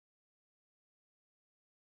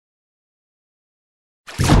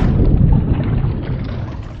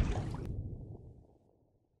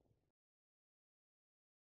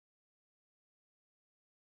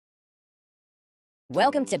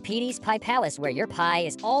Welcome to Petey's Pie Palace, where your pie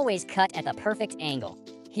is always cut at the perfect angle.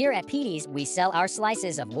 Here at Petey's, we sell our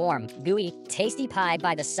slices of warm, gooey, tasty pie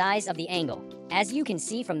by the size of the angle. As you can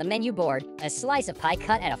see from the menu board, a slice of pie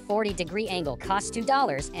cut at a 40-degree angle costs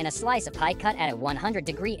 $2, and a slice of pie cut at a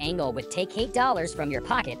 100-degree angle would take $8 from your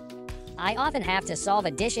pocket. I often have to solve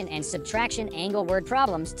addition and subtraction angle word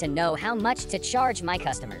problems to know how much to charge my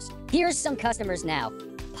customers. Here's some customers now.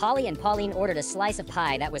 Polly and Pauline ordered a slice of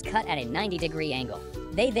pie that was cut at a 90-degree angle.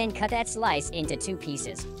 They then cut that slice into two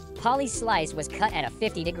pieces. Polly's slice was cut at a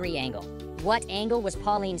 50-degree angle. What angle was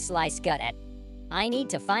Pauline's slice cut at? I need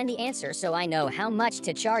to find the answer so I know how much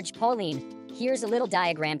to charge Pauline. Here's a little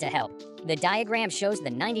diagram to help. The diagram shows the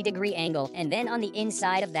 90-degree angle, and then on the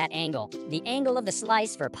inside of that angle, the angle of the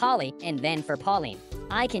slice for Polly and then for Pauline.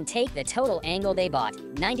 I can take the total angle they bought,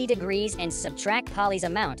 90 degrees, and subtract Polly's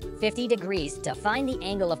amount, 50 degrees, to find the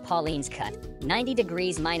angle of Pauline's cut. 90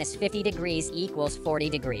 degrees minus 50 degrees equals 40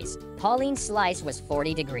 degrees. Pauline's slice was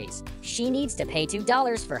 40 degrees. She needs to pay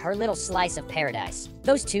 $2 for her little slice of paradise.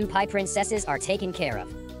 Those two pie princesses are taken care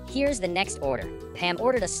of. Here's the next order. Pam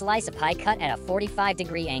ordered a slice of pie cut at a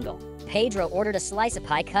 45-degree angle. Pedro ordered a slice of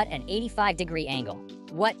pie cut at an 85-degree angle.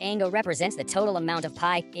 What angle represents the total amount of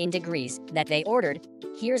pie, in degrees, that they ordered?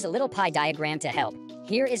 Here's a little pie diagram to help.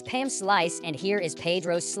 Here is Pam's slice and here is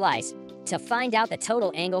Pedro's slice. To find out the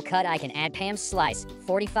total angle cut, I can add Pam's slice,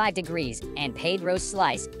 45 degrees, and Pedro's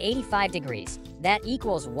slice, 85 degrees. That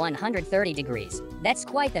equals 130 degrees. That's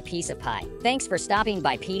quite the piece of pie. Thanks for stopping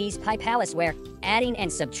by Petey's Pie Palace, where adding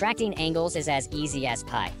and subtracting angles is as easy as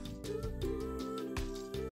pie.